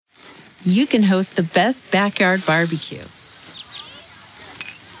you can host the best backyard barbecue.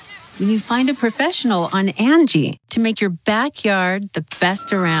 When you find a professional on Angie to make your backyard the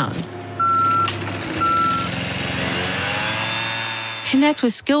best around. Connect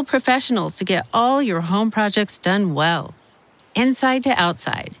with skilled professionals to get all your home projects done well. Inside to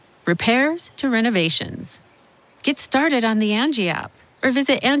outside, repairs to renovations. Get started on the Angie app or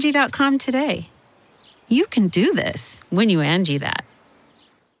visit Angie.com today. You can do this when you Angie that.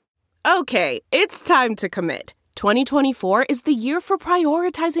 Okay, it's time to commit. 2024 is the year for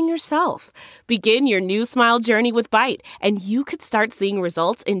prioritizing yourself. Begin your new smile journey with Byte, and you could start seeing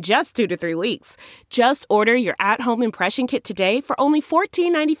results in just 2 to 3 weeks. Just order your at-home impression kit today for only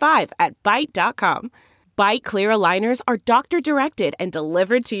 $14.95 at Byte.com. Byte Clear aligners are doctor-directed and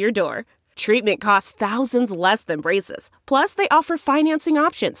delivered to your door. Treatment costs thousands less than braces. Plus, they offer financing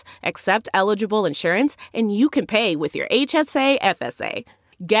options, accept eligible insurance, and you can pay with your HSA FSA.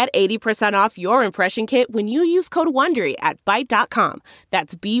 Get 80% off your impression kit when you use code WONDERY at Byte.com.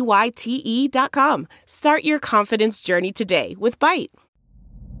 That's BYTE.com. Start your confidence journey today with Byte.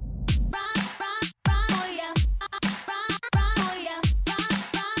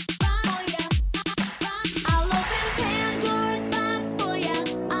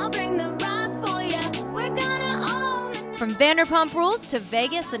 From Vanderpump Rules to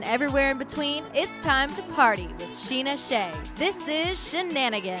Vegas and everywhere in between, it's time to party with Sheena Shea. This is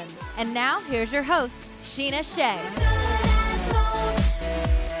Shenanigans. And now, here's your host, Sheena Shea.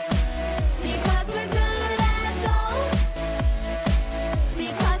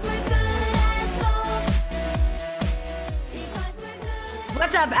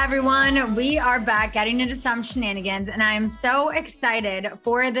 What's up, everyone? We are back getting into some shenanigans, and I am so excited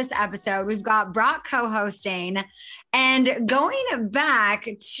for this episode. We've got Brock co-hosting, and going back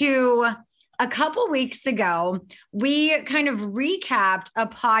to a couple weeks ago, we kind of recapped a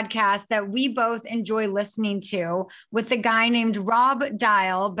podcast that we both enjoy listening to with a guy named Rob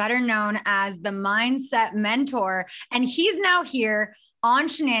Dial, better known as the Mindset Mentor, and he's now here on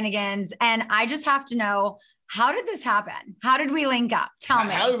Shenanigans, and I just have to know, how did this happen? How did we link up? Tell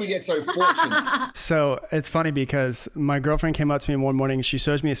me. How did we get so fortunate? So it's funny because my girlfriend came up to me one morning. She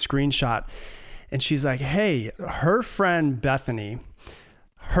shows me a screenshot and she's like, hey, her friend Bethany's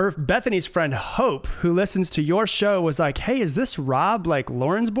friend Hope, who listens to your show, was like, hey, is this Rob, like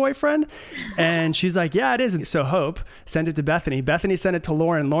Lauren's boyfriend? And she's like, yeah, it is. And so Hope sent it to Bethany. Bethany sent it to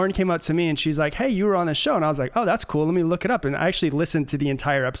Lauren. Lauren came up to me and she's like, hey, you were on the show. And I was like, oh, that's cool. Let me look it up. And I actually listened to the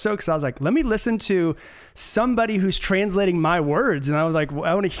entire episode because I was like, let me listen to somebody who's translating my words. And I was like, well,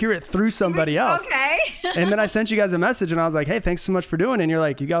 I want to hear it through somebody else. Okay. And then I sent you guys a message and I was like, hey, thanks so much for doing it. And you're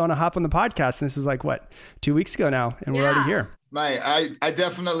like, you got to hop on the podcast. And this is like, what, 2 weeks ago now? And we're already here. Mate, I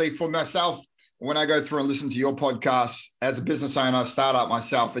definitely, for myself, when I go through and listen to your podcast as a business owner, startup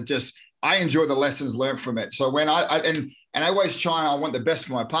myself, I enjoy the lessons learned from it. So when I always I want the best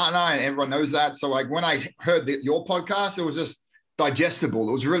for my partner, and everyone knows that. So like when I heard your podcast, it was just digestible.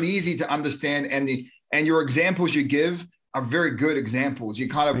 It was really easy to understand. And your examples you give are very good examples. You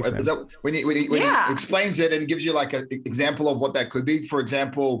kind of, when he explains it and gives you like an example of what that could be. For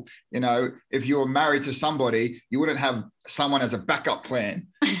example, if you were married to somebody, you wouldn't have someone as a backup plan,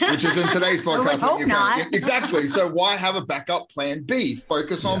 which is in today's podcast. Hope not. Exactly. So why have a backup plan B?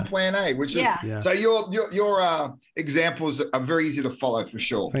 Focus on plan A, which is, so your examples are very easy to follow for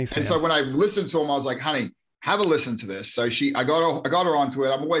sure. Thanks, and so when I listened to him, I was like, honey, have a listen to this. So I got her onto it.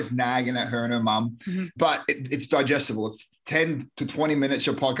 I'm always nagging at her and her mum, but it's digestible. It's 10 to 20 minutes.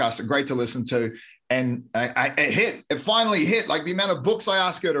 Your podcasts are great to listen to. And it finally hit, like the amount of books I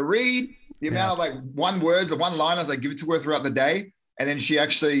ask her to read, the amount of like the one-liners I give it to her throughout the day. And then she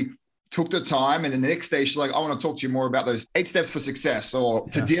actually took the time. And then the next day she's like, I want to talk to you more about those 8 steps for success or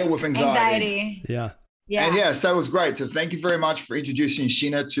to deal with anxiety. Yeah. And so it was great. So thank you very much for introducing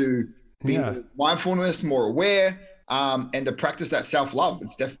Sheena to being mindfulness, more aware, and to practice that self-love.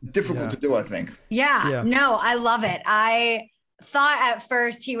 It's difficult to do, I think. Yeah. No, I love it. I thought at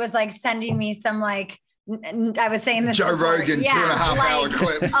first he was like sending me some like, I was saying this Joe Rogan, 2.5 hour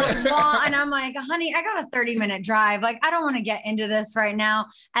clip. And I'm like, honey, I got a 30-minute drive. Like, I don't want to get into this right now.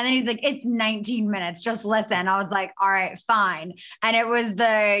 And then he's like, it's 19 minutes. Just listen. I was like, all right, fine. And it was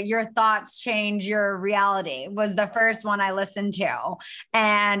your thoughts change your reality was the first one I listened to.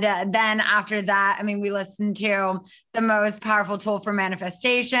 And then after that, I mean, we listened to the most powerful tool for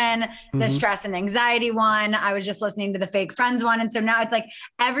manifestation, the stress and anxiety one. I was just listening to the fake friends one. And so now it's like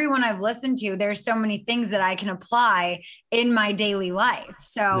everyone I've listened to, there's so many things that I can apply in my daily life.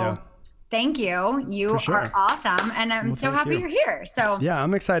 So thank you. You are awesome. And I'm so happy you're here. So yeah,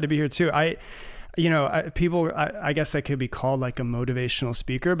 I'm excited to be here too. I guess I could be called like a motivational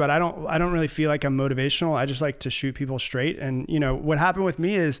speaker, but I don't really feel like I'm motivational. I just like to shoot people straight. And, what happened with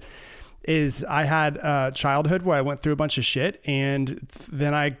me is I had a childhood where I went through a bunch of shit. And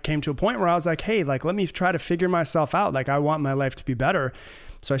then I came to a point where I was like, hey, like, let me try to figure myself out. Like, I want my life to be better.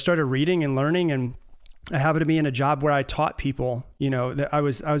 So I started reading and learning, and I happened to be in a job where I taught people, that I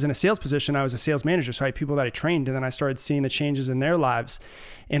was in a sales position. I was a sales manager. So I had people that I trained, and then I started seeing the changes in their lives.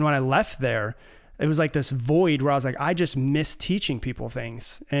 And when I left there, it was like this void where I was like, I just miss teaching people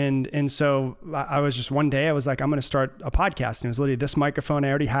things. And so I was just, one day I was like, I'm going to start a podcast. And it was literally this microphone I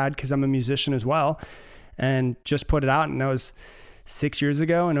already had, because I'm a musician as well, and just put it out. And that was 6 years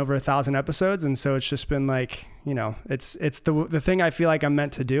ago and over 1,000 episodes. And so it's just been like, it's the thing I feel like I'm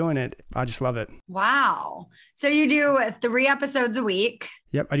meant to do. And I just love it. Wow. So you do 3 episodes a week.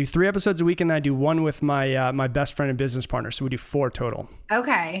 Yep. I do 3 episodes a week, and then I do 1 with my my best friend and business partner. So we do 4 total.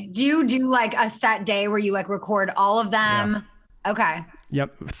 Okay. Do you do like a set day where you like record all of them? Yeah. Okay.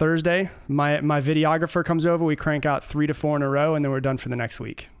 Yep. Thursday, my videographer comes over. We crank out 3 to 4 in a row, and then we're done for the next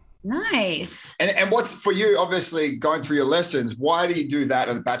week. Nice. And what's for you, obviously going through your lessons, why do you do that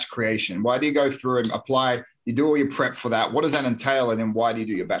in batch creation? Why do you go through and apply? You do all your prep for that. What does that entail? And then why do you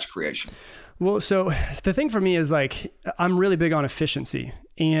do your batch creation? Well, so the thing for me is like, I'm really big on efficiency.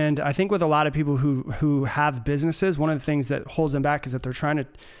 And I think with a lot of people who have businesses, one of the things that holds them back is that they're trying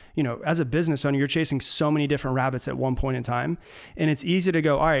to, as a business owner, you're chasing so many different rabbits at one point in time. And it's easy to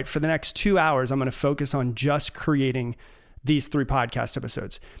go, all right, for the next 2 hours, I'm going to focus on just creating these 3 podcast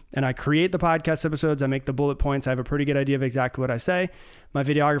episodes. And I create the podcast episodes. I make the bullet points. I have a pretty good idea of exactly what I say. My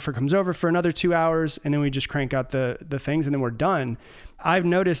videographer comes over for another 2 hours, and then we just crank out the things, and then we're done. I've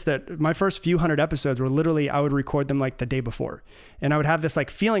noticed that my first few hundred episodes were literally, I would record them like the day before. And I would have this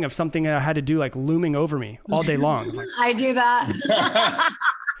like feeling of something that I had to do like looming over me all day long. Like, I do that.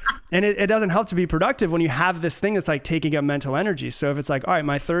 And it doesn't help to be productive when you have this thing that's like taking up mental energy. So if it's like, all right,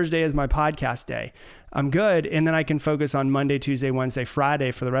 my Thursday is my podcast day, I'm good. And then I can focus on Monday, Tuesday, Wednesday,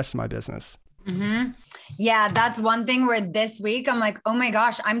 Friday for the rest of my business. Mm-hmm. Yeah, that's one thing where this week I'm like, oh my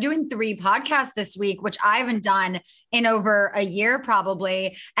gosh, I'm doing 3 podcasts this week, which I haven't done in over a year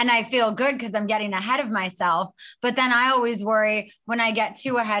probably. And I feel good because I'm getting ahead of myself. But then I always worry when I get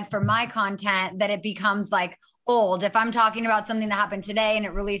too ahead for my content that it becomes like old if I'm talking about something that happened today and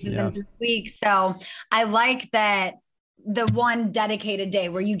it releases in 3 weeks. So I like that the one dedicated day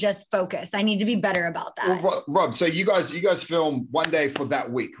where you just focus. I need to be better about that. Well, Rob, so you guys film one day for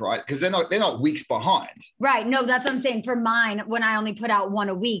that week, right? Because they're not weeks behind. Right. No, that's what I'm saying. For mine, when I only put out 1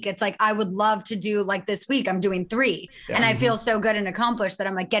 a week, it's like I would love to do like this week, I'm doing 3. Yeah. And I feel so good and accomplished that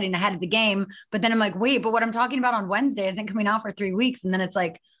I'm like getting ahead of the game. But then I'm like, wait, but what I'm talking about on Wednesday isn't coming out for 3 weeks. And then it's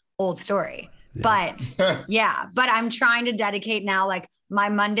like old story. Yeah. But but I'm trying to dedicate now, like my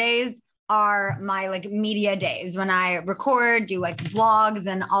Mondays are my like media days when I record, do like vlogs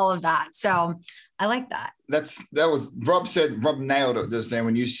and all of that. So I like that. Rob nailed it just then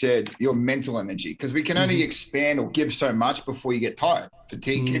when you said your mental energy, because we can only expand or give so much before you get tired.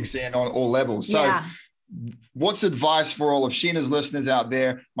 Fatigue kicks in on all levels. So what's advice for all of Sheena's listeners out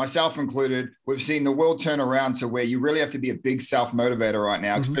there, myself included? We've seen the world turn around to where you really have to be a big self-motivator right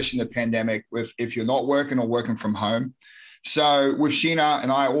now, especially in the pandemic, if you're not working or working from home. So with Sheena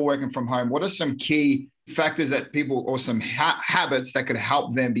and I all working from home, what are some key factors that people, or some habits that could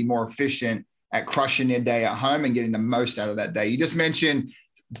help them be more efficient at crushing their day at home and getting the most out of that day? You just mentioned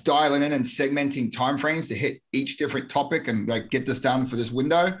dialing in and segmenting timeframes to hit each different topic and like get this done for this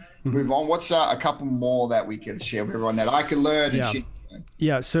window. Move on. What's a couple more that we could share with everyone that I can learn?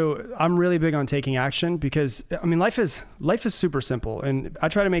 Yeah. So I'm really big on taking action because I mean, life is super simple, and I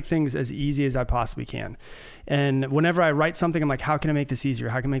try to make things as easy as I possibly can. And whenever I write something, I'm like, how can I make this easier?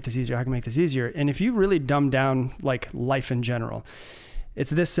 How can I make this easier? How can I make this easier? And if you really dumb down like life in general,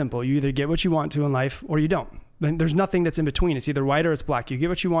 it's this simple. You either get what you want to in life or you don't. And there's nothing that's in between. It's either white or it's black. You get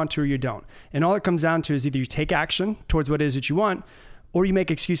what you want to or you don't. And all it comes down to is either you take action towards what it is that you want, or you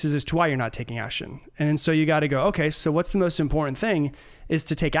make excuses as to why you're not taking action. And so you got to go, okay, so what's the most important thing is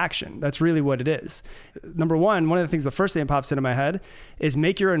to take action. That's really what it is. Number one of the things, the first thing that pops into my head is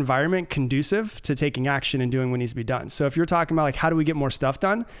make your environment conducive to taking action and doing what needs to be done. So if you're talking about like, how do we get more stuff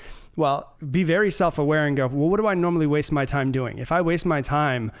done? Well, be very self-aware and go, well, what do I normally waste my time doing? If I waste my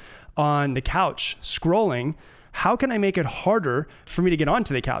time on the couch scrolling, how can I make it harder for me to get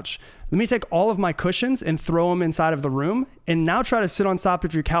onto the couch? Let me take all of my cushions and throw them inside of the room and now try to sit on top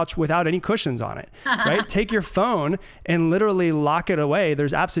of your couch without any cushions on it, right? Take your phone and literally lock it away.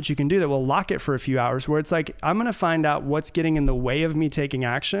 There's apps that you can do that will lock it for a few hours, where it's like, I'm going to find out what's getting in the way of me taking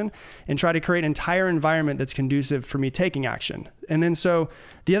action and try to create an entire environment that's conducive for me taking action. And then so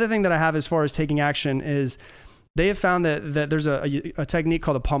the other thing that I have as far as taking action is, they have found that there's a technique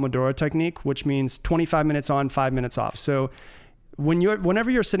called a Pomodoro technique, which means 25 minutes on, 5 minutes off. So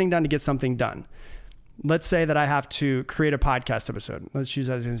whenever you're sitting down to get something done, let's say that I have to create a podcast episode. Let's use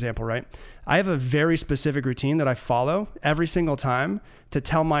that as an example, right? I have a very specific routine that I follow every single time to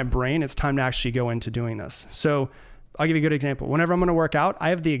tell my brain it's time to actually go into doing this. So I'll give you a good example. Whenever I'm going to work out,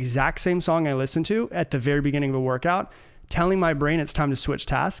 I have the exact same song I listen to at the very beginning of a workout, telling my brain it's time to switch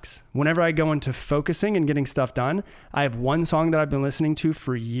tasks. Whenever I go into focusing and getting stuff done, I have one song that I've been listening to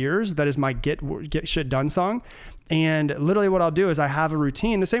for years that is my get shit done song. And literally what I'll do is I have a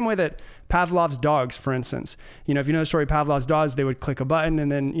routine, the same way that Pavlov's dogs, for instance. You know, if you know the story of Pavlov's dogs, they would click a button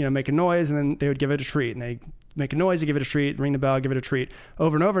and then, you know, make a noise, and then they would give it a treat. And they make a noise, they give it a treat, ring the bell, give it a treat,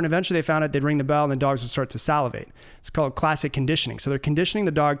 over and over. And eventually they found out they'd ring the bell and the dogs would start to salivate. It's called classic conditioning. So they're conditioning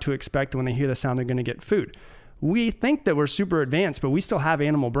the dog to expect that when they hear the sound, they're going to get food. We think that we're super advanced, but we still have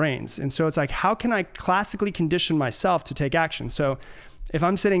animal brains. And so it's like, how can I classically condition myself to take action? So if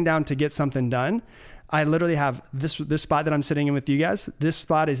I'm sitting down to get something done, I literally have this spot that I'm sitting in with you guys. This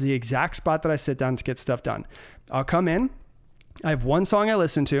spot is the exact spot that I sit down to get stuff done. I'll come in. I have one song I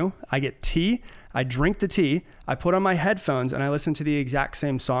listen to. I get tea. I drink the tea. I put on my headphones and I listen to the exact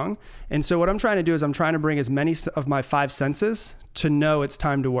same song. And so what I'm trying to do is I'm trying to bring as many of my 5 senses to know it's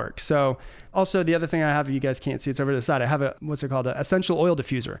time to work. So also the other thing I have, you guys can't see, it's over to the side. I have an essential oil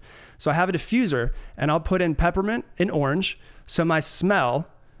diffuser. So I have a diffuser and I'll put in peppermint and orange. So my smell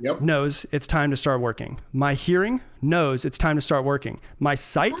knows it's time to start working. My hearing knows it's time to start working. My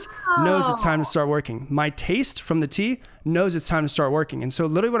sight knows it's time to start working. My taste from the tea knows it's time to start working. And so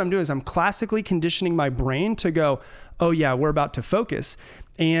literally what I'm doing is I'm classically conditioning my brain to go, oh yeah, we're about to focus.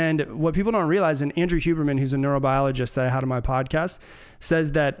 And what people don't realize, and Andrew Huberman, who's a neurobiologist that I had on my podcast,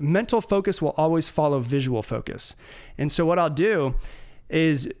 says that mental focus will always follow visual focus. And so what I'll do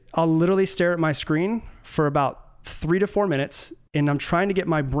is I'll literally stare at my screen for about 3 to 4 minutes, and I'm trying to get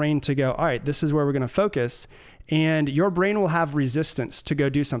my brain to go, all right, this is where we're going to focus. And your brain will have resistance to go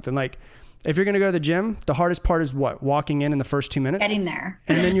do something. Like if you're going to go to the gym, the hardest part is what? Walking in the first 2 minutes. Getting there.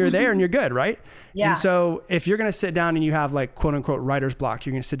 And then you're there and you're good, right? Yeah. And so if you're going to sit down and you have like quote unquote writer's block,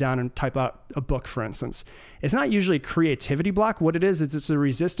 you're going to sit down and type out a book, for instance. It's not usually creativity block. What it is it's a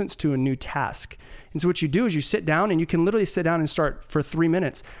resistance to a new task. And so what you do is you sit down and you can literally sit down and start for 3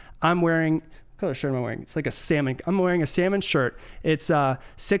 minutes. I'm wearing... What color shirt am I wearing? It's like a salmon. I'm wearing a salmon shirt. It's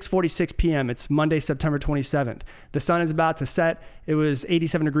 6:46 p.m. It's Monday, September 27th. The sun is about to set. It was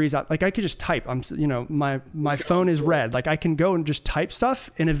 87 degrees out. Like I could just type. My phone is red. Like I can go and just type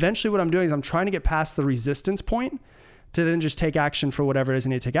stuff. And eventually what I'm doing is I'm trying to get past the resistance point to then just take action for whatever it is I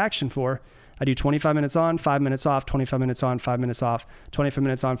need to take action for. I do 25 minutes on, 5 minutes off, 25 minutes on, 5 minutes off, 25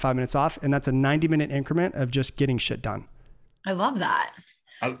 minutes on, 5 minutes off. And that's a 90-minute increment of just getting shit done. I love that.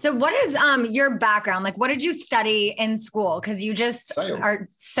 So what is your background? Like, what did you study in school? Cause you just are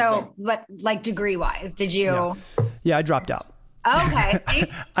so, what, like degree wise, did you? Yeah, I dropped out. Okay.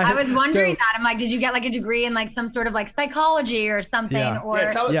 I was wondering that. I'm like, did you get like a degree in like some sort of like psychology or something? Or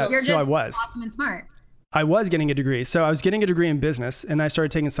you're just so I was awesome and smart? I was getting a degree. So I was getting a degree in business and I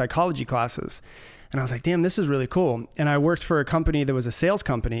started taking psychology classes and I was like, damn, this is really cool. And I worked for a company that was a sales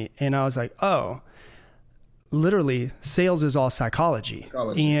company and I was like, oh, literally sales is all psychology.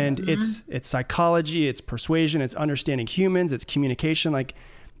 And it's psychology, it's persuasion, it's understanding humans, it's communication. Like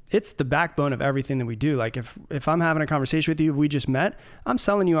it's the backbone of everything that we do. Like if I'm having a conversation with you, we just met, I'm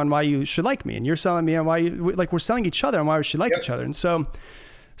selling you on why you should like me and you're selling me on why you, like we're selling each other on why we should like each other. And so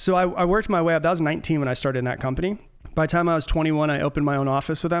I worked my way up. That was 19 when I started in that company. By the time I was 21, I opened my own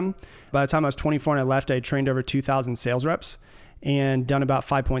office with them. By the time I was 24 and I left, I had trained over 2,000 sales reps and done about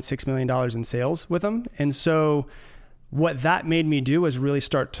 $5.6 million in sales with them. And so what that made me do was really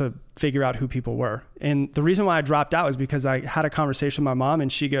start to figure out who people were. And the reason why I dropped out was because I had a conversation with my mom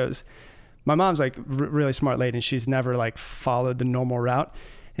and she goes, my mom's like really smart lady and she's never like followed the normal route.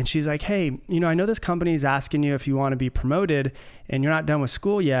 And she's like, hey, I know this company is asking you if you want to be promoted and you're not done with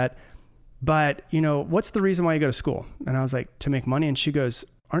school yet, but what's the reason why you go to school? And I was like, to make money. And she goes,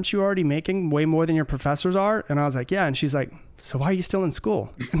 aren't you already making way more than your professors are? And I was like, yeah. And she's like, so why are you still in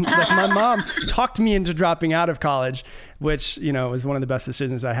school? Like, my mom talked me into dropping out of college, which, you know, was one of the best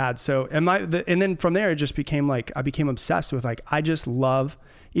decisions I had. So, and then from there, it just became like, I became obsessed with like, I just love,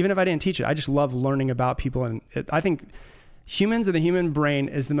 even if I didn't teach it, I just love learning about people. And I think humans and the human brain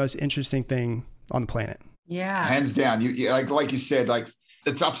is the most interesting thing on the planet. Yeah. Hands down. You like you said, like,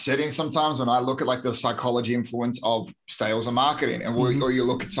 it's upsetting sometimes when I look at like the psychology influence of sales and marketing, and or you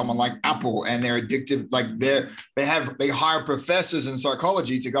look at someone like Apple and they're addictive, like they hire professors in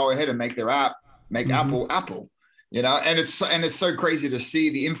psychology to go ahead and make their app, make Apple, you know, and it's so crazy to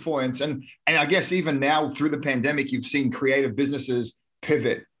see the influence. And I guess even now through the pandemic, you've seen creative businesses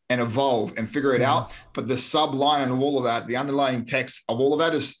pivot and evolve and figure it out. But the subline of all of that, the underlying text of all of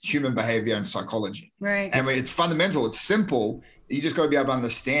that is human behavior and psychology. Right. And it's fundamental. It's simple. You just got to be able to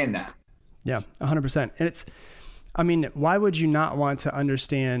understand that. Yeah, 100%. And why would you not want to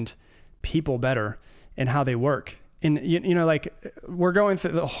understand people better and how they work? And, you know, like, we're going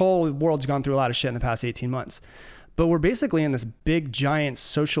through, the whole world's gone through a lot of shit in the past 18 months, but we're basically in this big, giant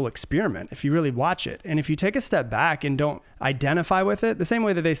social experiment, if you really watch it. And if you take a step back and don't identify with it, the same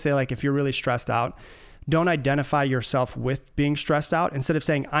way that they say, like, if you're really stressed out, don't identify yourself with being stressed out. Instead of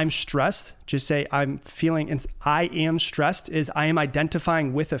saying, I'm stressed, just say, I'm feeling, and I am stressed is I am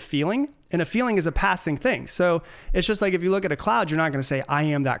identifying with a feeling, and a feeling is a passing thing. So it's just like, if you look at a cloud, you're not going to say, I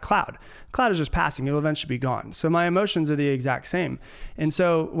am that cloud. Cloud is just passing. It'll eventually be gone. So my emotions are the exact same. And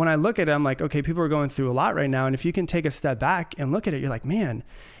so when I look at it, I'm like, okay, people are going through a lot right now. And if you can take a step back and look at it, you're like, man,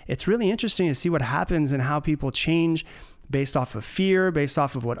 it's really interesting to see what happens and how people change based off of fear, based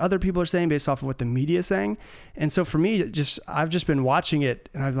off of what other people are saying, based off of what the media is saying. And so for me, I've just been watching it,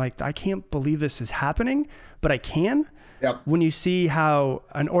 and I'm like, I can't believe this is happening, but I can. Yep. When you see how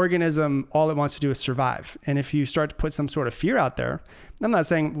an organism, all it wants to do is survive. And if you start to put some sort of fear out there, I'm not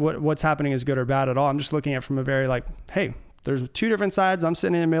saying what's happening is good or bad at all. I'm just looking at it from a very like, hey, there's two different sides. I'm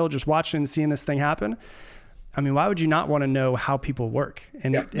sitting in the middle, just watching and seeing this thing happen. I mean, why would you not want to know how people work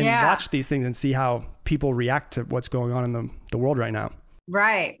and watch these things and see how people react to what's going on in the world right now?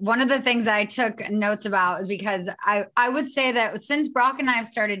 Right. One of the things I took notes about is because I would say that since Brock and I have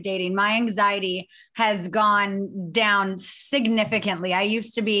started dating, my anxiety has gone down significantly. I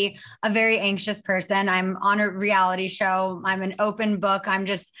used to be a very anxious person. I'm on a reality show. I'm an open book. I'm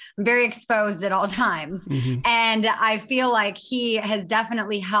just very exposed at all times. Mm-hmm. And I feel like he has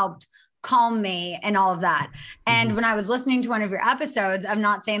definitely helped calm me and all of that. And when I was listening to one of your episodes, I'm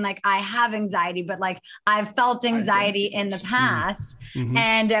not saying like I have anxiety, but like I've felt anxiety in the past. Mm-hmm.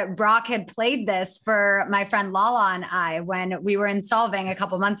 And Brock had played this for my friend Lala and I when we were in Solving a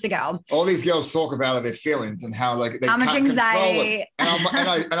couple months ago. All these girls talk about their feelings and how like they how can't much anxiety.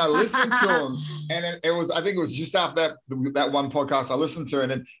 Control it. And I listened to them, and I think it was just after that one podcast I listened to,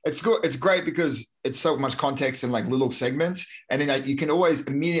 and it's good. It's great because it's so much context in like little segments, and then you can always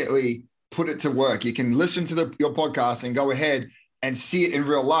immediately put it to work. You can listen to your podcast and go ahead and see it in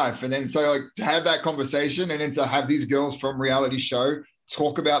real life. And then so like to have that conversation and then to have these girls from reality show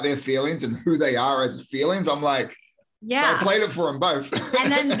talk about their feelings and who they are as feelings, I'm like, yeah. So I played it for them both.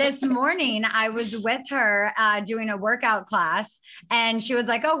 And then this morning I was with her doing a workout class, and she was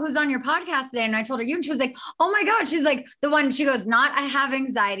like, oh, who's on your podcast today? And I told her you, and she was like, oh my God. She's like, the one, she goes, not, I have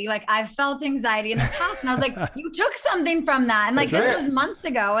anxiety. Like I've felt anxiety in the past. And I was like, you took something from that. And like, this was months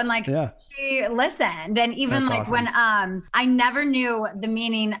ago. And like, she listened. And even like awesome. When I never knew the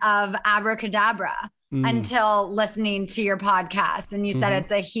meaning of abracadabra until listening to your podcast. And you said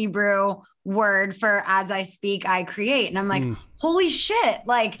it's a Hebrew word for as I speak, I create. And I'm like, holy shit.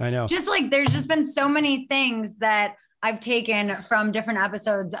 Like, I know. Just like, there's just been so many things that I've taken from different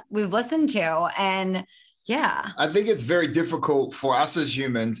episodes we've listened to. And yeah, I think it's very difficult for us as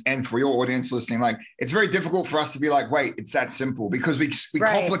humans and for your audience listening. Like, it's very difficult for us to be like, wait, it's that simple, because we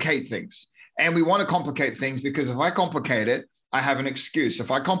complicate things, and we want to complicate things because if I complicate it, I have an excuse.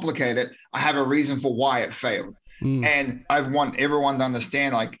 If I complicate it, I have a reason for why it failed. And I want everyone to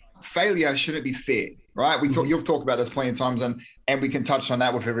understand, like, failure shouldn't be feared, right? You've talked about this plenty of times, and we can touch on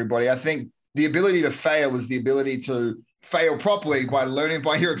that with everybody. I think the ability to fail is the ability to fail properly by learning,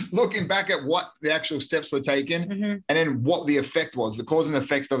 by looking back at what the actual steps were taken, and then what the effect was. The cause and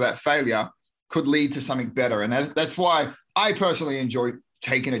effect of that failure could lead to something better. And that's why I personally enjoy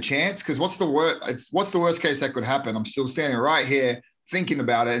taking a chance, because what's the worst case that could happen? I'm still standing right here thinking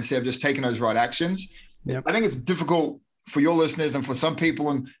about it instead of just taking those right actions. Yep. I think it's difficult for your listeners and for some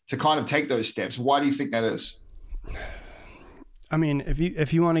people to kind of take those steps. Why do you think that is? I mean,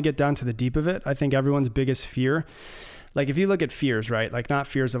 if you want to get down to the deep of it, I think everyone's biggest fear, like if you look at fears, right? Like not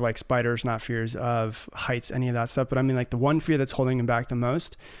fears of like spiders, not fears of heights, any of that stuff. But I mean like the one fear that's holding him back the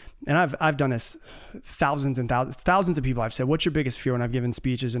most. And I've done this thousands of people. I've said, what's your biggest fear when I've given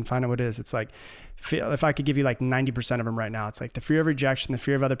speeches and find out what it is? It's like, if I could give you like 90% of them right now, it's like the fear of rejection, the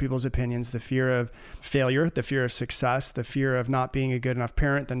fear of other people's opinions, the fear of failure, the fear of success, the fear of not being a good enough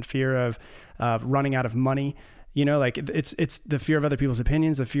parent, then fear of running out of money. You know, like it's the fear of other people's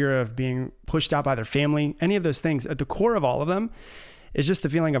opinions, the fear of being pushed out by their family, any of those things. At the core of all of them is just the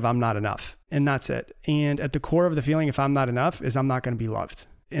feeling of I'm not enough. And that's it. And at the core of the feeling, if I'm not enough, is I'm not going to be loved.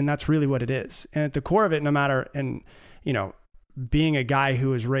 And that's really what it is. And at the core of it, no matter, and, you know, being a guy who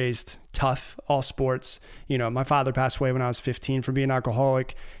was raised tough, all sports, you know, my father passed away when I was 15 from being an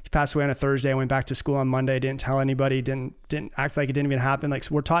alcoholic. He passed away on a Thursday. I went back to school on Monday, didn't tell anybody, didn't act like it didn't even happen. Like,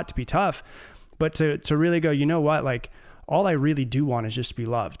 so we're taught to be tough, but to really go, you know what, like all I really do want is just to be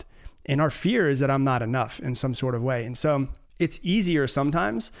loved. And our fear is that I'm not enough in some sort of way. And so it's easier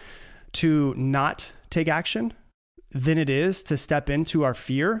sometimes to not take action than it is to step into our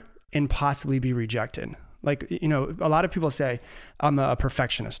fear and possibly be rejected. Like, you know, a lot of people say I'm a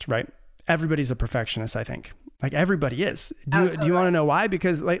perfectionist, right? Everybody's a perfectionist, I think. Like everybody is. Do you want to know why?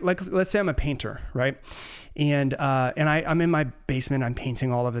 Because like let's say I'm a painter, right? And I'm in my basement, I'm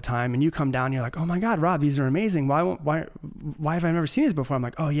painting all of the time, and you come down, you're like, oh my God, Rob, these are amazing. Why have I never seen these before? I'm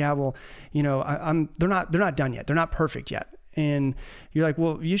like, oh yeah, well, you know, they're not done yet. They're not perfect yet. And you're like,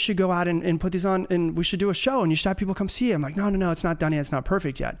 well, you should go out and put these on and we should do a show and you should have people come see it. I'm like, no, it's not done yet. It's not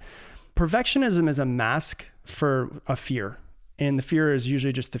perfect yet. Perfectionism is a mask for a fear. And the fear is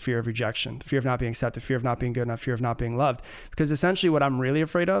usually just the fear of rejection, the fear of not being accepted, the fear of not being good enough, fear of not being loved. Because essentially what I'm really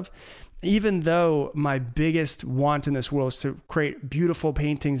afraid of, even though my biggest want in this world is to create beautiful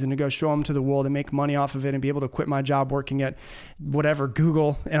paintings and to go show them to the world and make money off of it and be able to quit my job working at whatever,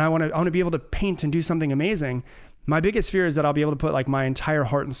 Google, and I want to be able to paint and do something amazing. My biggest fear is that I'll be able to put like my entire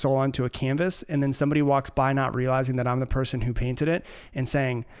heart and soul onto a canvas and then somebody walks by not realizing that I'm the person who painted it and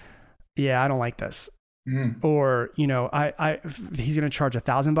saying, yeah, I don't like this. Or, you know, he's going to charge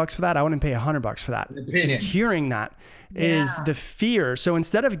 $1,000 for that. I wouldn't pay $100 for that. Hearing that is the fear. So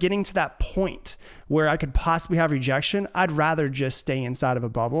instead of getting to that point where I could possibly have rejection, I'd rather just stay inside of a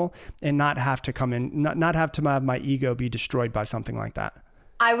bubble and not have to come in, not have to have my ego be destroyed by something like that.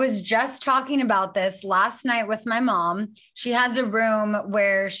 I was just talking about this last night with my mom. She has a room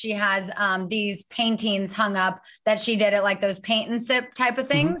where she has these paintings hung up that she did at like those paint and sip type of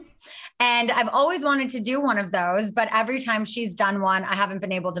things. Mm-hmm. And I've always wanted to do one of those, but every time she's done one, I haven't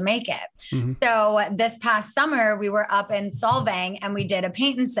been able to make it. Mm-hmm. So this past summer, we were up in Solvang and we did a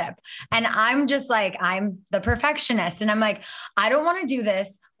paint and sip. And I'm just like, I'm the perfectionist. And I'm like, I don't want to do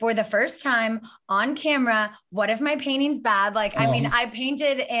this for the first time on camera. What if my painting's bad? Like, I mean, I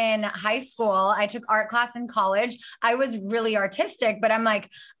painted in high school. I took art class in college. I was really artistic, but I'm like,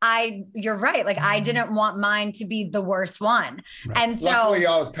 you're right. Like, I didn't want mine to be the worst one. Right. And so luckily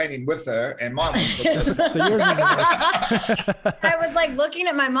I was painting with her and mine was so yours is I was like looking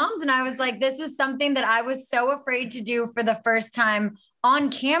at my mom's and I was like, this is something that I was so afraid to do for the first time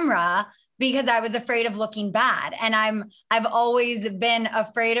on camera, because I was afraid of looking bad. And I've always been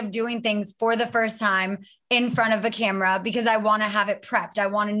afraid of doing things for the first time in front of a camera because I want to have it prepped. I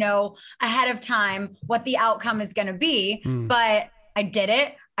want to know ahead of time what the outcome is going to be. But I did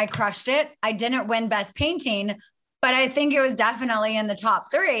it. I crushed it. I didn't win best painting, but I think it was definitely in the top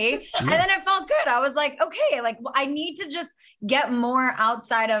 3. And then it felt good. I was like, okay, like I need to just get more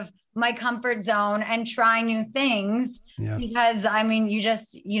outside of my comfort zone and try new things because I mean,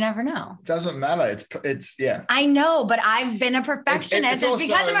 you never know. Doesn't matter. It's yeah. I know, but I've been a perfectionist. It's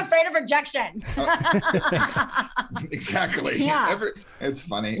because I'm afraid of rejection. Exactly. Yeah. It's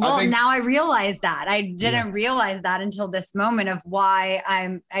funny. Well, now I realize that. I didn't realize that until this moment of why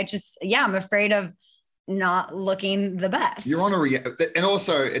I'm afraid of not looking the best. You're on and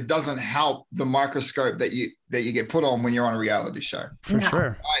also it doesn't help the microscope that you get put on when you're on a reality show. For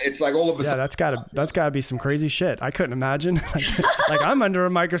sure. It's like all of a sudden. That's gotta be some crazy shit. I couldn't imagine. Like I'm under a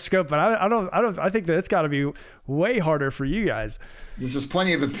microscope, but I think that it's gotta be way harder for you guys. There's just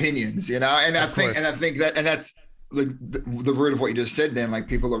plenty of opinions, you know, and I think that's like the root of what you just said, Dan. Like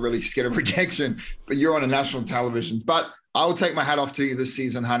people are really scared of rejection, but you're on a national television. But I will take my hat off to you this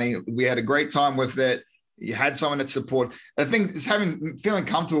season, honey. We had a great time with it. You had someone that support. I think it's feeling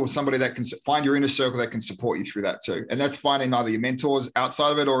comfortable with somebody that can find your inner circle that can support you through that too. And that's finding either your mentors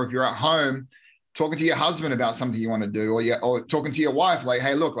outside of it, or if you're at home, talking to your husband about something you want to do, or talking to your wife, like,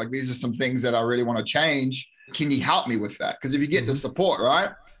 hey, look, like these are some things that I really want to change. Can you help me with that? Because if you get the support, right?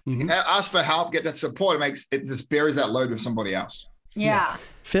 Ask for help, get that support. It just buries that load with somebody else. Yeah.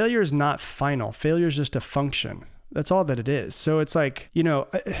 Failure is not final. Failure is just a function. That's all that it is. So it's like,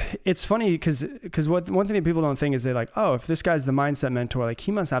 it's funny because one thing that people don't think is they're like, oh, if this guy's the mindset mentor, like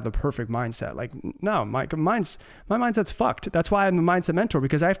he must have the perfect mindset. Like, no, my mindset's fucked. That's why I'm the mindset mentor,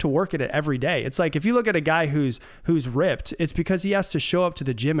 because I have to work at it every day. It's like, if you look at a guy who's ripped, it's because he has to show up to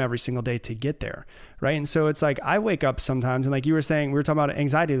the gym every single day to get there. Right. And so it's like, I wake up sometimes, and like you were saying, we were talking about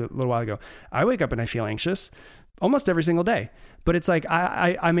anxiety a little while ago. I wake up and I feel anxious almost every single day. But it's like,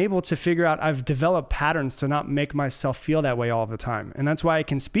 I'm able to figure out, I've developed patterns to not make myself feel that way all the time. And that's why I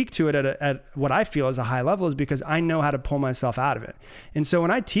can speak to it at what I feel is a high level, is because I know how to pull myself out of it. And so when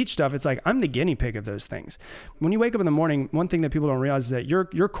I teach stuff, it's like, I'm the guinea pig of those things. When you wake up in the morning, one thing that people don't realize is that your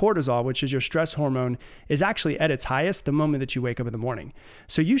cortisol, which is your stress hormone, is actually at its highest the moment that you wake up in the morning.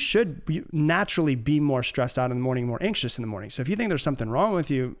 So you should naturally be more stressed out in the morning, more anxious in the morning. So if you think there's something wrong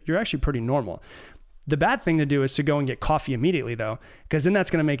with you, you're actually pretty normal. The bad thing to do is to go and get coffee immediately, though, because then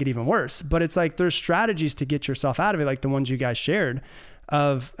that's going to make it even worse. But it's like, there's strategies to get yourself out of it, like the ones you guys shared,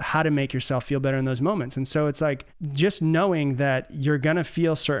 of how to make yourself feel better in those moments. And so it's like, just knowing that you're going to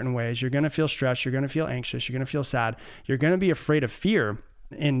feel certain ways, you're going to feel stressed, you're going to feel anxious, you're going to feel sad, you're going to be afraid of fear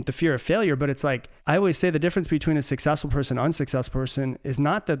and the fear of failure. But it's like, I always say the difference between a successful person and unsuccessful person is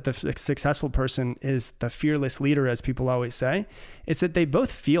not that the successful person is the fearless leader, as people always say. It's that they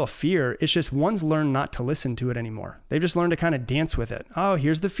both feel fear. It's just one's learned not to listen to it anymore. They've just learned to kind of dance with it. Oh,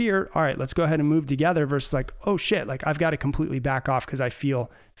 here's the fear. All right, let's go ahead and move together, versus like, oh shit, like I've got to completely back off because I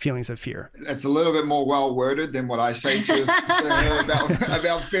feel feelings of fear. It's a little bit more well worded than what I say to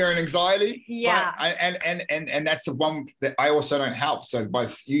about fear and anxiety. Yeah. But and that's the one that I also don't help. So by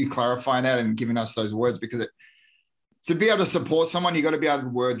you clarifying that and giving us those words, because to be able to support someone, you got to be able to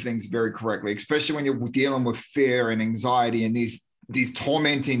word things very correctly, especially when you're dealing with fear and anxiety and these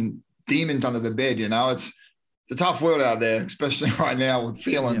tormenting demons under the bed. It's a tough world out there, especially right now with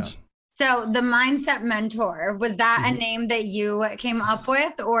feelings. Yeah. So the mindset mentor, was that a name that you came up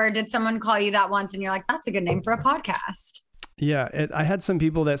with, or did someone call you that once and you're like, that's a good name for a podcast? Yeah, I had some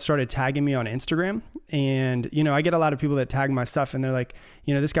people that started tagging me on Instagram, and, I get a lot of people that tag my stuff and they're like,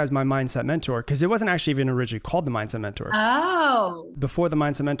 this guy's my mindset mentor, because it wasn't actually even originally called the Mindset Mentor. Oh. Before the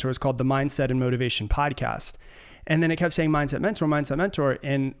Mindset Mentor, it was called the Mindset and Motivation Podcast. And then it kept saying Mindset Mentor, Mindset Mentor.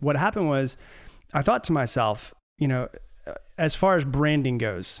 And what happened was, I thought to myself, as far as branding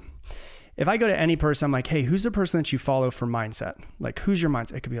goes, if I go to any person, I'm like, hey, who's the person that you follow for mindset? Like, who's your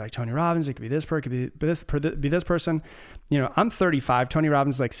mindset? It could be like Tony Robbins. It could be this person. It could be this person. I'm 35. Tony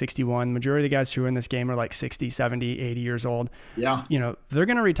Robbins is like 61. The majority of the guys who are in this game are like 60, 70, 80 years old. Yeah. They're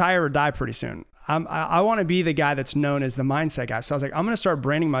going to retire or die pretty soon. I want to be the guy that's known as the mindset guy. So I was like, I'm going to start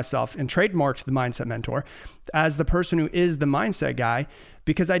branding myself and trademarked the Mindset Mentor as the person who is the mindset guy,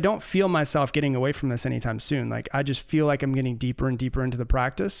 because I don't feel myself getting away from this anytime soon. Like, I just feel like I'm getting deeper and deeper into the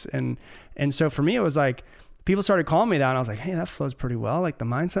practice. And so for me, it was like, people started calling me that, and I was like, hey, that flows pretty well. Like the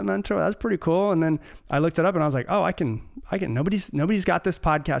Mindset Mentor, that's pretty cool. And then I looked it up and I was like, oh, I can, nobody's got this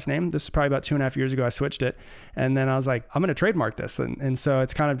podcast name. This is probably about 2.5 years ago. I switched it. And then I was like, I'm going to trademark this. And so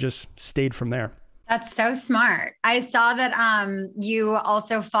it's kind of just stayed from there. That's so smart. I saw that you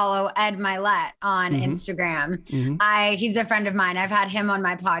also follow Ed Milet on Instagram. He's a friend of mine. I've had him on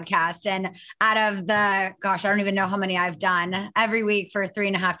my podcast, and out of the, I don't even know how many I've done every week for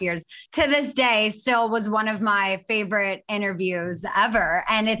 3.5 years, to this day, still was one of my favorite interviews ever.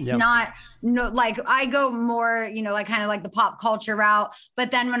 And it's not like, I go more, like kind of like the pop culture route.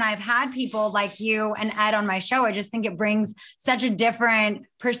 But then when I've had people like you and Ed on my show, I just think it brings such a different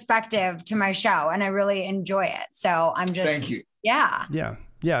perspective to my show, and I really enjoy it. So I'm just, thank you. Yeah.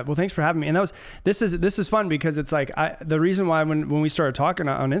 Well, thanks for having me. And this is fun, because it's like, the reason why when we started talking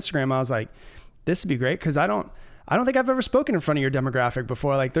on Instagram, I was like, this would be great, because I don't think I've ever spoken in front of your demographic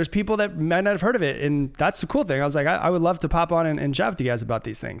before. Like, there's people that might not have heard of it, and that's the cool thing. I was like, I would love to pop on and chat with you guys about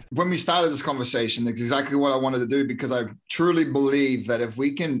these things. When we started this conversation, that's exactly what I wanted to do, because I truly believe that if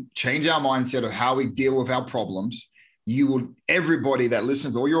we can change our mindset of how we deal with our problems, everybody that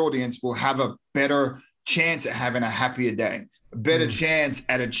listens, or your audience, will have a better chance at having a happier day, a better chance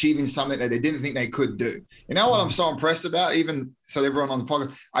at achieving something that they didn't think they could do. You know what I'm so impressed about? Even so, everyone on the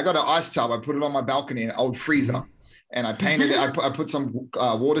podcast, I got an ice tub. I put it on my balcony, an old freezer, and I painted it. I put some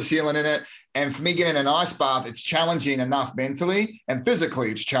water sealant in it. And for me, getting an ice bath, it's challenging enough mentally and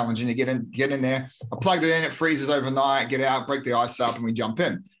physically. It's challenging to get in there. I plugged it in, it freezes overnight, get out, break the ice up, and we jump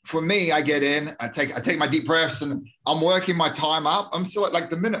in. For me, I get in, I take my deep breaths, and I'm working my time up. I'm still at like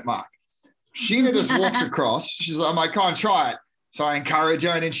the minute mark. Sheena just walks across. She's like, I'm like, come on, try it. So I encourage her,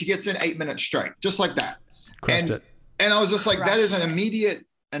 and then she gets in 8 minutes straight, just like that. Crushed it. And I was just like, that is an immediate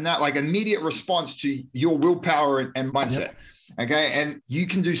response to your willpower and mindset. Yep. Okay. And you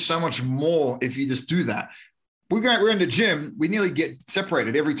can do so much more if you just do that. we're in the gym. We nearly get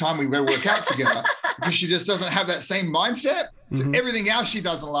separated every time we go work out together because she just doesn't have that same mindset. Mm-hmm. Everything else she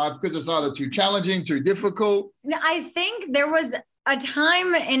doesn't love because it's either too challenging, too difficult. I think there was a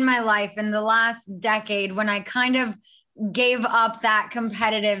time in my life in the last decade when I kind of gave up that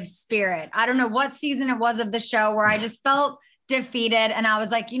competitive spirit. I don't know what season it was of the show where I just felt defeated. And I was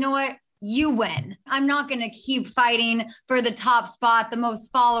like, you know what? You win. I'm not going to keep fighting for the top spot, the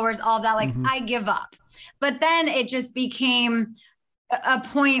most followers, all that. Like I give up. But then it just became a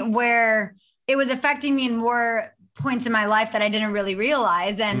point where it was affecting me in more points in my life that I didn't really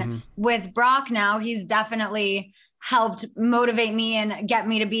realize. And with Brock now, he's definitely helped motivate me and get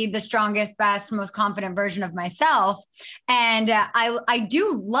me to be the strongest, best, most confident version of myself. And I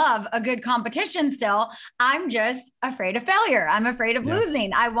do love a good competition still. I'm just afraid of failure. I'm afraid of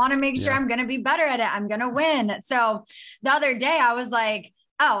losing. I want to make sure I'm going to be better at it. I'm going to win. So the other day I was like,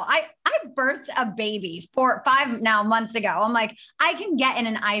 oh, I birthed a baby 5 months ago. I'm like, I can get in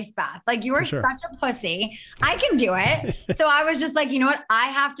an ice bath. Like you are such a pussy. I can do it. So I was just like, you know what? I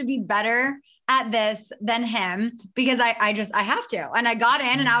have to be better at this than him because I have to. And I got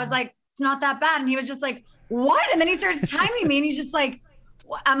in and I was like, it's not that bad. And he was just like, what? And then he starts timing me and he's just like,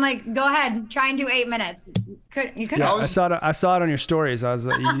 I'm like, go ahead, try and do 8 minutes. You could. Yeah, I saw it on your stories. I was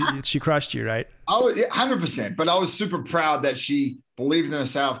like, she crushed you, right? I was 100%, but I was super proud that she believed in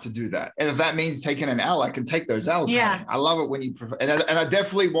herself to do that. And if that means taking an L, I can take those L's. Yeah. Man. I love it when you, and I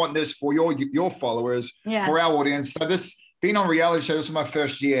definitely want this for your followers, for our audience. So this being on reality show, this is my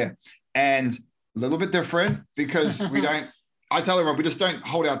first year and a little bit different because I tell everyone, we just don't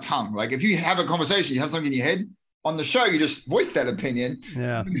hold our tongue. Like if you have a conversation, you have something in your head, on the show, you just voice that opinion.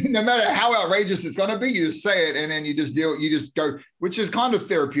 Yeah. No matter how outrageous it's going to be, you just say it and then you just go, which is kind of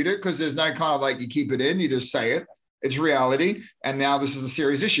therapeutic because there's no kind of like you keep it in, you just say it. It's reality. And now this is a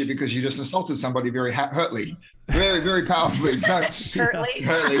serious issue because you just insulted somebody very hurtly, very, very powerfully. So hurtly.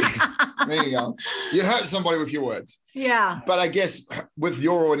 There you go. You hurt somebody with your words. Yeah. But I guess with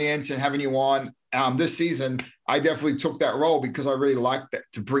your audience and having you on this season, I definitely took that role because I really liked that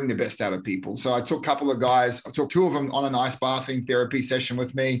to bring the best out of people. So I took a couple of guys, I took 2 of them on an ice bathing therapy session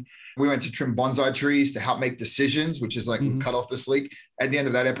with me. We went to trim bonsai trees to help make decisions, which is like cut off this leak. At the end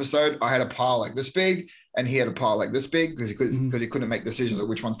of that episode, I had a pile like this big and he had a pile like this big because he couldn't make decisions of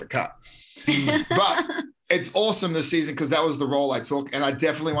which ones to cut. But it's awesome this season because that was the role I took. And I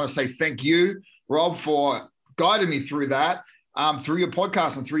definitely want to say thank you, Rob, for guiding me through that. Through your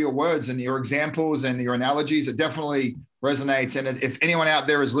podcast and through your words and your examples and your analogies, it definitely resonates. And if anyone out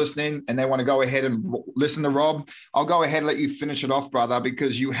there is listening and they want to go ahead and listen to Rob, I'll go ahead and let you finish it off, brother,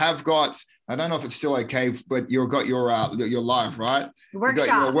 because you have got, I don't know if it's still okay, but you've got your live, right? Workshop.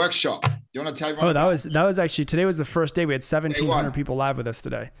 You got your workshop. Do you want to tell me? Oh, that was actually, today was the first day. We had 1,700 people live with us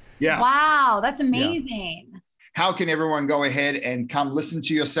today. Yeah. Wow. That's amazing. Yeah. How can everyone go ahead and come listen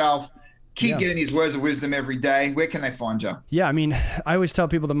to yourself? Keep getting these words of wisdom every day. Where can they find you? Yeah, I mean, I always tell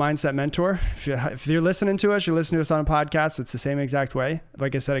people the Mindset Mentor. If you're listening to us, you're listening to us on a podcast, it's the same exact way.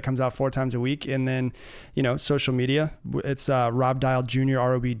 Like I said, it comes out 4 times a week. And then, social media, it's Rob Dial Jr.,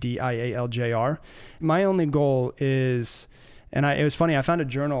 ROBDIALJR. My only goal is, it was funny, I found a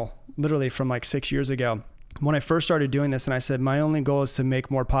journal literally from like 6 years ago when I first started doing this. And I said, my only goal is to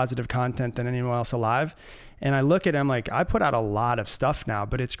make more positive content than anyone else alive. And I look at it, I'm like, I put out a lot of stuff now,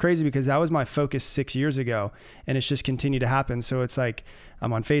 but it's crazy because that was my focus 6 years ago and it's just continued to happen. So it's like,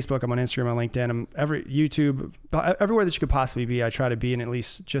 I'm on Facebook, I'm on Instagram, I'm on LinkedIn, I'm YouTube, everywhere that you could possibly be, I try to be and at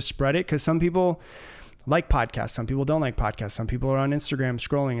least just spread it. Cause some people like podcasts, some people don't like podcasts, some people are on Instagram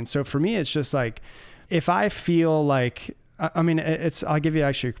scrolling. And so for me, it's just like, if I feel like, I'll give you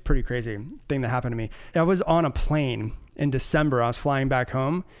actually a pretty crazy thing that happened to me. I was on a plane in December, I was flying back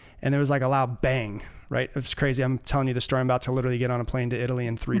home and there was like a loud bang. Right. It's crazy. I'm telling you the story. I'm about to literally get on a plane to Italy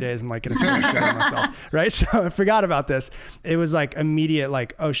in 3 days. I'm like, going to scare the shit out of myself. Right. So I forgot about this. It was like immediate,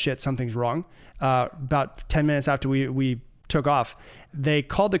 like, oh shit, something's wrong. About 10 minutes after we took off, they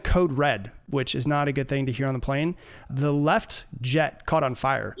called the code red, which is not a good thing to hear on the plane. The left jet caught on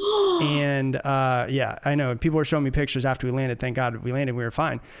fire. And I know people were showing me pictures after we landed. Thank God we landed, we were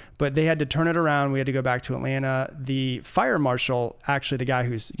fine. But they had to turn it around. We had to go back to Atlanta. The fire marshal, actually the guy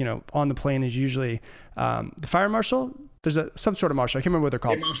who's, on the plane is usually the fire marshal. There's some sort of marshal. I can't remember what they're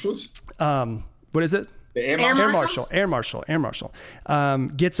called. Air marshals? What is it? The Air marshal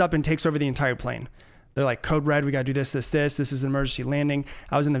gets up and takes over the entire plane. They're like, code red, we got to do this. This is an emergency landing.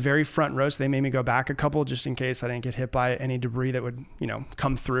 I was in the very front row, so they made me go back a couple just in case I didn't get hit by any debris that would,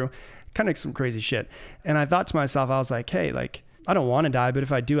 come through. Kind of some crazy shit. And I thought to myself, I was like, hey, like, I don't want to die, but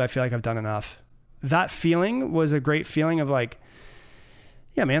if I do, I feel like I've done enough. That feeling was a great feeling of like,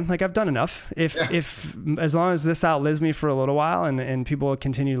 yeah, man, like I've done enough. If as long as this outlives me for a little while and people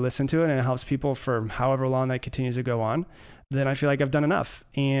continue to listen to it and it helps people for however long that continues to go on, then I feel like I've done enough.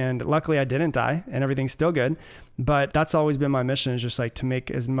 And luckily I didn't die and everything's still good. But that's always been my mission, is just like to make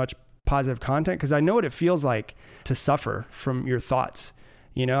as much positive content, because I know what it feels like to suffer from your thoughts.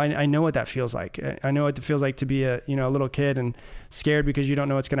 You know, I know what that feels like. I know what it feels like to be a little kid and scared because you don't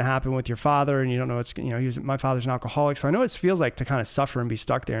know what's going to happen with your father, and you don't know what's, my father's an alcoholic. So I know what it feels like to kind of suffer and be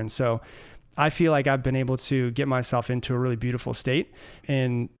stuck there. And so I feel like I've been able to get myself into a really beautiful state,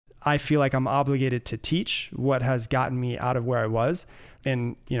 and I feel like I'm obligated to teach what has gotten me out of where I was.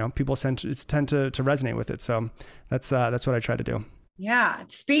 And, people tend to resonate with it. So that's what I try to do. Yeah.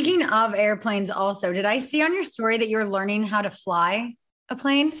 Speaking of airplanes also, did I see on your story that you're learning how to fly a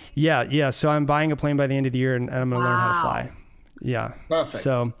plane? Yeah. So I'm buying a plane by the end of the year, and I'm going to learn how to fly. Yeah. Perfect.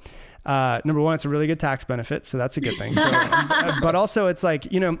 So, number one, it's a really good tax benefit. So that's a good thing. So, but also it's like,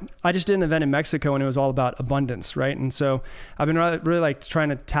 I just did an event in Mexico and it was all about abundance. Right. And so I've been really like trying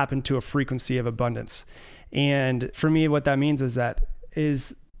to tap into a frequency of abundance. And for me, what that means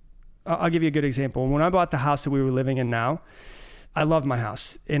is I'll give you a good example. When I bought the house that we were living in now, I loved my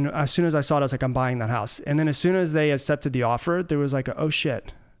house. And as soon as I saw it, I was like, I'm buying that house. And then as soon as they accepted the offer, there was like, oh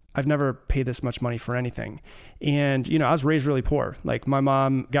shit, I've never paid this much money for anything. And, I was raised really poor. Like my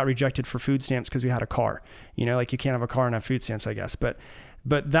mom got rejected for food stamps because we had a car. Like you can't have a car and have food stamps, I guess. But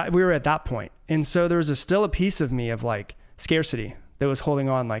that we were at that point. And so there was still a piece of me of like scarcity that was holding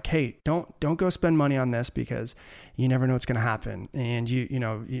on, like, hey, don't go spend money on this because you never know what's going to happen. And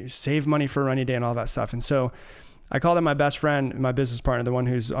you save money for a rainy day and all that stuff. And so I called in my best friend, my business partner, the one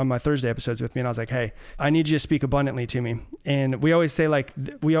who's on my Thursday episodes with me. And I was like, hey, I need you to speak abundantly to me. And we always say like,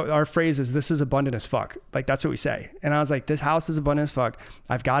 our phrase is, this is abundant as fuck. Like that's what we say. And I was like, this house is abundant as fuck.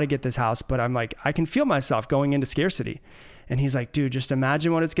 I've got to get this house. But I'm like, I can feel myself going into scarcity. And he's like, dude, just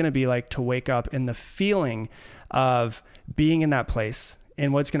imagine what it's going to be like to wake up in the feeling of being in that place,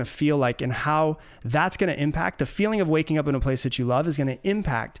 and what it's going to feel like, and how that's going to impact the feeling of waking up in a place that you love is going to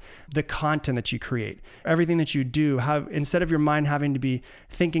impact the content that you create, everything that you do. How instead of your mind having to be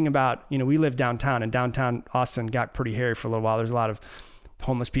thinking about, we live downtown, and downtown Austin got pretty hairy for a little while. There's a lot of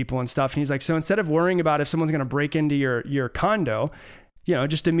homeless people and stuff. And he's like, so instead of worrying about if someone's going to break into your condo,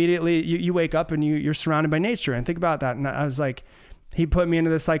 just immediately you wake up and you're surrounded by nature, and think about that. And I was like, he put me into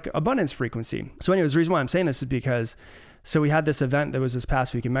this like abundance frequency. So anyways, the reason why I'm saying this is because so we had this event that was this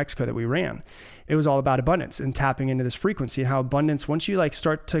past week in Mexico that we ran. It was all about abundance and tapping into this frequency, and how abundance, once you like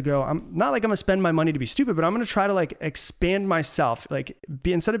start to go, I'm not like I'm gonna spend my money to be stupid, but I'm gonna try to like expand myself, like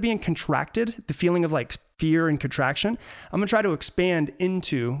instead of being contracted, the feeling of like fear and contraction, I'm gonna try to expand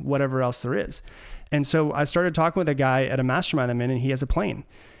into whatever else there is. And so I started talking with a guy at a mastermind I'm in, and he has a plane.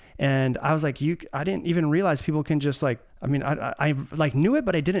 And I was like, I didn't even realize people can just like, I like knew it,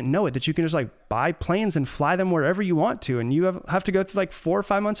 but I didn't know it, that you can just like buy planes and fly them wherever you want to. And you have to go through like 4 or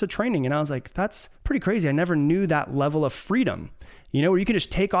 5 months of training. And I was like, that's pretty crazy. I never knew that level of freedom, where you can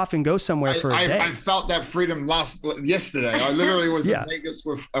just take off and go somewhere for a day. I felt that freedom yesterday. I literally was in Vegas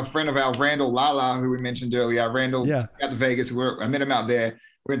with a friend of ours, Randall Lala, who we mentioned earlier. Randall out to Vegas. I met him out there.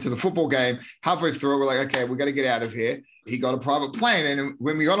 Went to the football game. Halfway through, we're like, okay, we got to get out of here. He got a private plane. And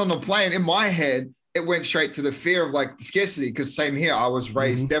when we got on the plane, in my head, it went straight to the fear of like scarcity. Because same here, I was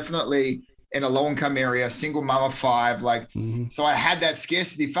raised definitely in a low income area, single mom of 5. So I had that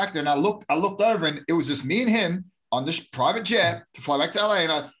scarcity factor. And I looked over, and it was just me and him on this private jet to fly back to LA.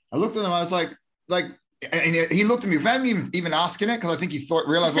 And I looked at him, I was like, and he looked at me without me even asking it, because I think he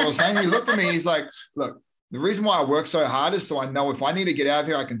realized what I was saying. He looked at me, he's like, look, the reason why I work so hard is so I know if I need to get out of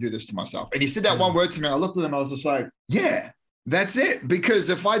here, I can do this to myself. And he said that one word to me. And I looked at him. I was just like, yeah, that's it. Because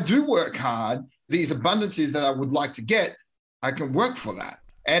if I do work hard, these abundances that I would like to get, I can work for that.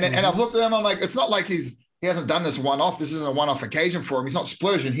 And I've looked at him. I'm like, it's not like he hasn't done this one-off. This isn't a one-off occasion for him. He's not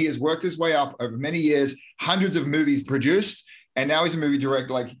splurging. He has worked his way up over many years, hundreds of movies produced. And now he's a movie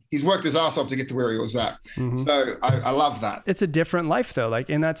director. Like he's worked his ass off to get to where he was at. So I love that. It's a different life though. Like,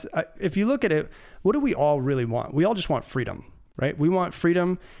 and that's, if you look at it, what do we all really want? We all just want freedom, right? We want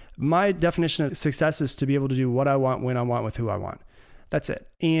freedom. My definition of success is to be able to do what I want, when I want, with who I want. That's it.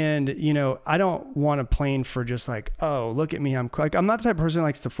 And, I don't want a plane for just like, oh, look at me. I'm not the type of person who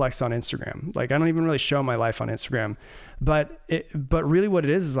likes to flex on Instagram. Like I don't even really show my life on Instagram, but really what it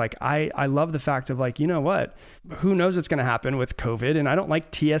is like, I love the fact of like, you know what, who knows what's going to happen with COVID. And I don't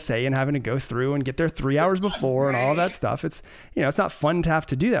like TSA and having to go through and get there 3 hours before and all of that stuff. It's, it's not fun to have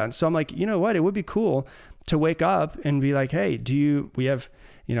to do that. And so I'm like, you know what, it would be cool to wake up and be like, hey, we have,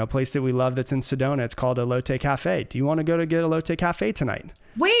 a place that we love that's in Sedona. It's called Elote Cafe. Do you want to go to get Elote Cafe tonight?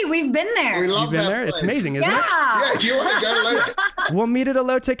 We've been there. We love You've been that there? place. It's amazing, isn't it? Yeah, you want to go later? We'll meet at a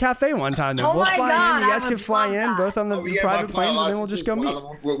Lotte Cafe one time. Then Oh we'll my fly God, in. You guys I can would fly love in that. both on the private my planes, and then we'll license just go as meet.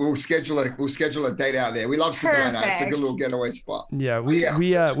 well. We'll schedule a date out there. We love Savannah. It's a good little getaway spot. Yeah,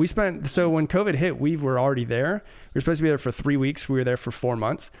 we spent, so when COVID hit, we were already there. We were supposed to be there for 3 weeks. We were there for 4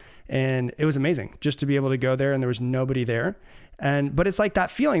 months, and it was amazing just to be able to go there, and there was nobody there. But it's like that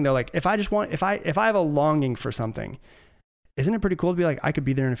feeling though, like if I have a longing for something, isn't it pretty cool to be like, I could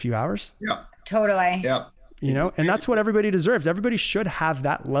be there in a few hours? Yeah. Totally. Yeah. You know, and that's what everybody deserves. Everybody should have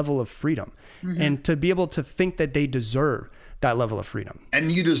that level of freedom, and to be able to think that they deserve that level of freedom.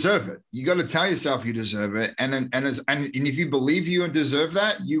 And you deserve it. You got to tell yourself you deserve it. And if you believe you deserve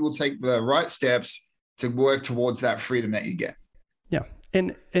that, you will take the right steps to work towards that freedom that you get. Yeah.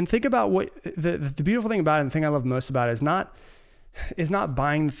 And think about what the beautiful thing about it, and the thing I love most about it is not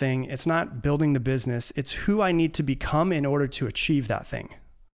buying the thing. It's not building the business. It's who I need to become in order to achieve that thing.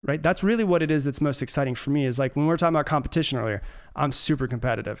 Right? That's really what it is that's most exciting for me, is like when we were talking about competition earlier, I'm super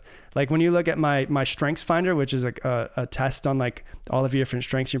competitive. Like when you look at my strengths finder, which is a test on like all of your different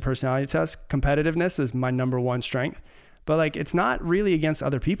strengths, your personality tests, competitiveness is my number one strength. But like, it's not really against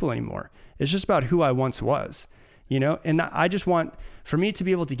other people anymore. It's just about who I once was, you know? And I just want, for me to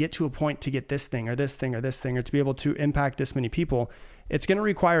be able to get to a point to get this thing or this thing or this thing, or to be able to impact this many people, it's going to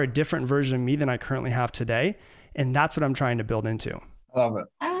require a different version of me than I currently have today. And that's what I'm trying to build into. I love it.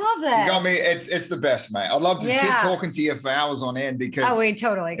 I love that. You got me. It's the best, mate. I'd love to keep talking to you for hours on end because we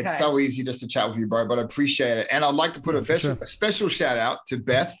totally could. It's so easy just to chat with you, bro. But I appreciate it. And I'd like to put a special shout out to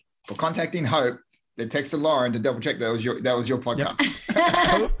Beth for contacting Hope that texted Lauren to double check that was your podcast.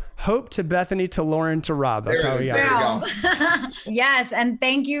 Yep. Hope to Bethany to Lauren to Rob. That's how we got it. Yes. And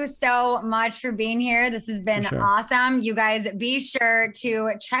thank you so much for being here. This has been awesome. You guys be sure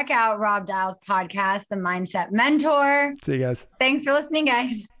to check out Rob Dial's podcast, The Mindset Mentor. See you guys. Thanks for listening,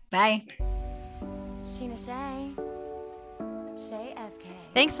 guys. Bye. Sheena Shea. Shea FK.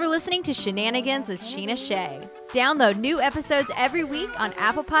 Thanks for listening to Shenanigans with Sheena Shea. Download new episodes every week on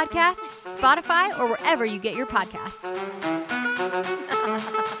Apple Podcasts, Spotify, or wherever you get your podcasts.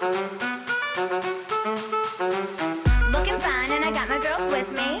 Looking fine and I got my girls with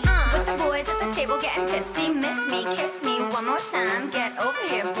me. With the boys at the table getting tipsy. Miss me, kiss me one more time. Get over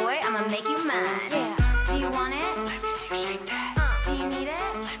here, boy, I'ma make you mine. Yeah. Do you want it?